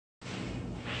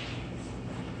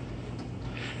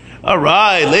All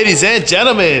right, ladies and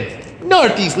gentlemen,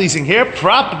 Northeast Leasing here,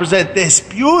 proud to present this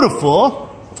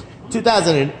beautiful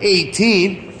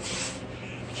 2018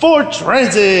 Ford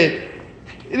Transit.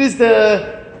 It is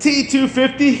the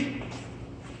T-250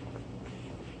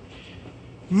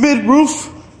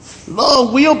 mid-roof,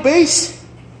 long wheelbase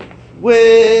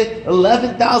with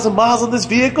 11,000 miles on this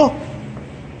vehicle.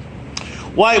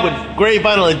 White with gray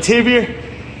vinyl interior,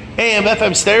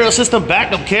 AM/FM stereo system,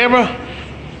 backup camera,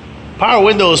 power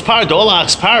windows, power door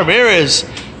locks, power mirrors.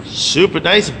 Super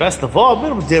nice, and best of all,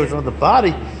 minimal damage on the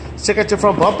body. Check out your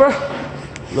front bumper.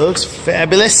 Looks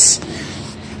fabulous.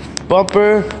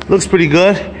 Bumper looks pretty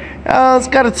good. It's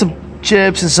got some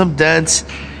chips and some dents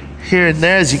here and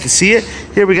there, as you can see it.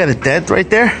 Here we got a dent right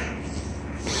there.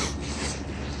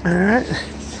 All right.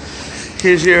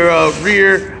 Here's your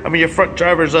your front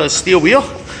driver's steel wheel.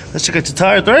 Let's check out the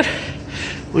tire tread,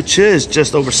 which is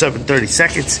just over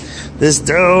 732. This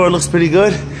door looks pretty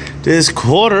good. This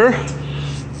quarter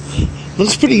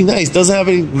looks pretty nice. Doesn't have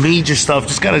any major stuff.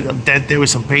 Just got a dent there with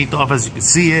some paint off, as you can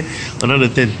see it. Another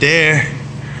dent there.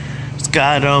 It's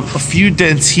got a few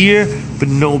dents here, but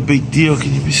no big deal.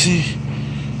 Can you see?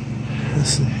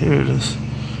 Let's see. Here it is.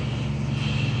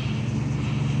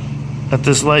 At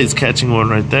this light, it's catching one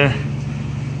right there.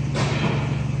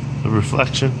 The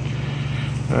reflection.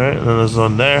 All right, and then there's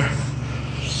one there.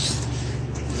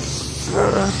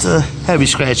 It's a heavy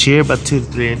scratch here, about 2 to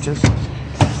 3 inches.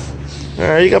 All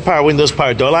right, you got power windows,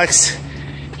 power door locks,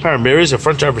 power mirrors, a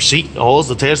front driver's seat, the holes,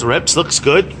 the tails, the rips. Looks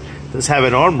good. Does have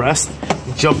an armrest.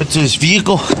 Jump into this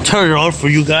vehicle, turn it on for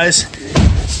you guys.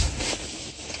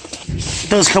 It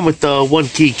does come with the 1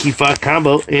 key fob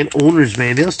combo and owner's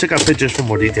manual. Let's check out pictures for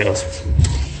more details.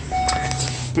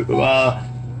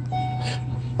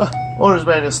 Owner's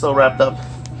manual is still wrapped up.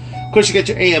 Of course, you get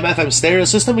your AM/FM stereo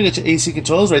system. You get your AC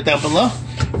controls right down below.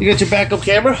 You got your backup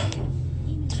camera.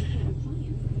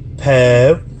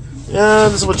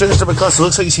 This is what your instrument costs. It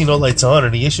looks like you see no lights on,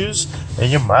 any issues, and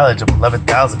your mileage of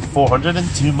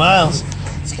 11,402 miles.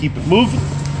 Let's keep it moving.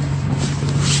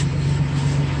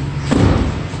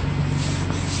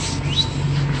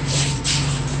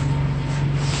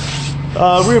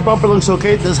 Rear bumper looks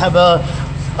okay. It does have a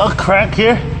crack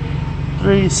here.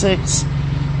 3, 6,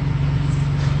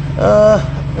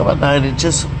 about 9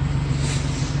 inches.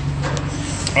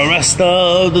 The rest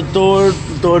of the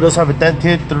door does have a dent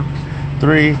here.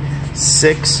 3,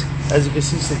 6, as you can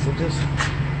see, 6 inches.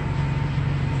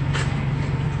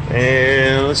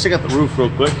 And let's check out the roof real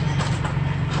quick.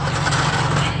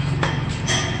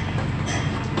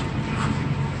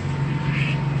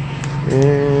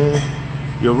 And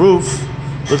your roof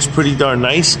looks pretty darn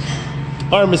nice.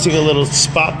 Are missing a little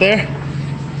spot there,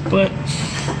 but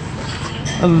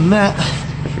other than that,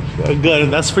 good.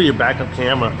 And that's for your backup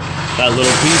camera. That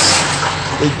little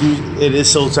piece, it is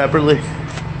sold separately,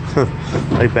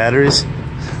 like batteries.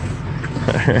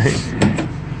 All right,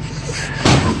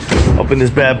 open this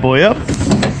bad boy up.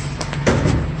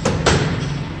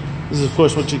 This is, of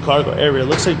course, what your cargo area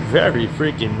looks like. Very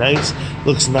freaking nice.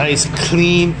 Looks nice,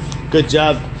 clean. Good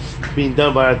job being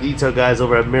done by our detail guys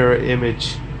over at Mirror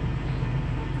Image.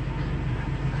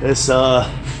 This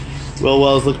wheel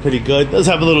wells look pretty good. Does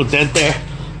have a little dent there.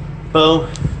 Boom.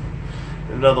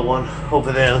 Another one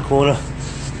over there in the corner.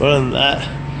 But other than that,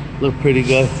 look pretty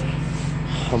good.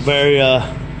 I'm very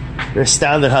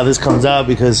astounded how this comes out,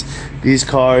 because these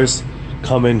cars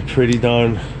come in pretty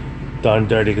darn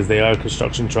dirty, because they are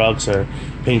construction trucks or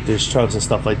painters trucks and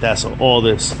stuff like that. So all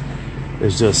this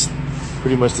is just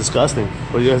pretty much disgusting.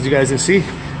 But as you guys can see,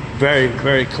 very,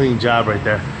 very clean job right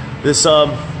there. This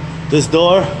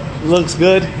door looks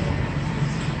good.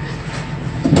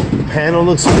 The panel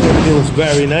looks good. Everything looks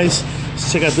very nice.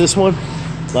 Let's check out this one.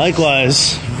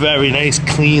 Likewise, very nice,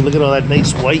 clean. Look at all that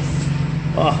nice white.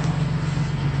 Oh,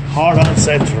 hard on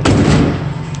center.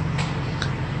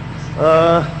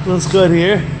 Looks good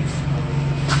here.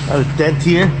 Got a dent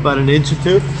here, about 1 inch or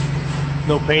 2.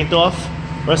 No paint off.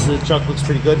 Rest of the truck looks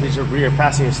pretty good. Here's your rear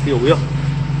passenger steel wheel.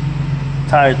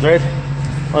 Tire tread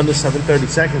under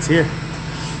 732 here.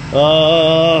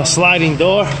 Sliding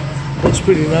door looks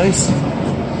pretty nice.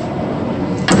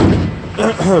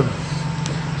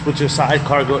 What your side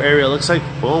cargo area looks like.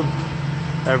 Boom.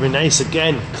 Very nice.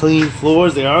 Again, clean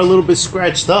floors. They are a little bit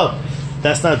scratched up.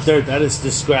 That's not dirt, that is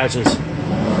just scratches.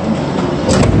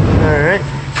 Alright.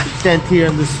 Dent here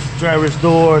on this driver's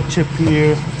door, chip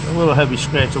here. A little heavy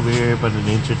scratch over here, about 1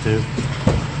 inch or 2.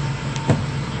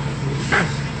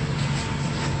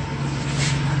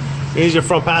 Here's your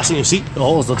front passenger seat. The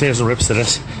holes, no tears and rips to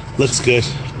this. Looks good.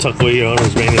 Tuck away your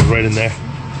owner's manual right in there.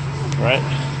 Right.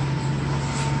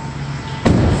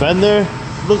 Fender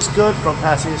looks good. Front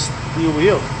passenger steel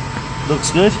wheel.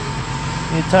 Looks good.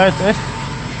 The entire thing.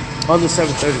 Under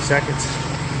 730 seconds.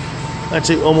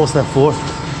 Actually, almost at 4.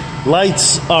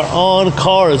 Lights are on.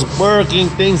 Car is working.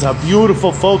 Things are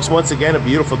beautiful, folks. Once again, a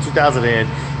beautiful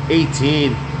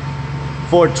 2018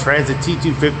 Ford Transit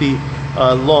T-250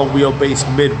 long wheelbase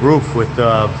mid-roof with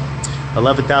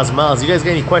 11,000 miles. You guys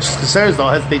got any questions, concerns?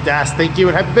 Don't hesitate to ask. Thank you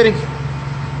and happy bidding.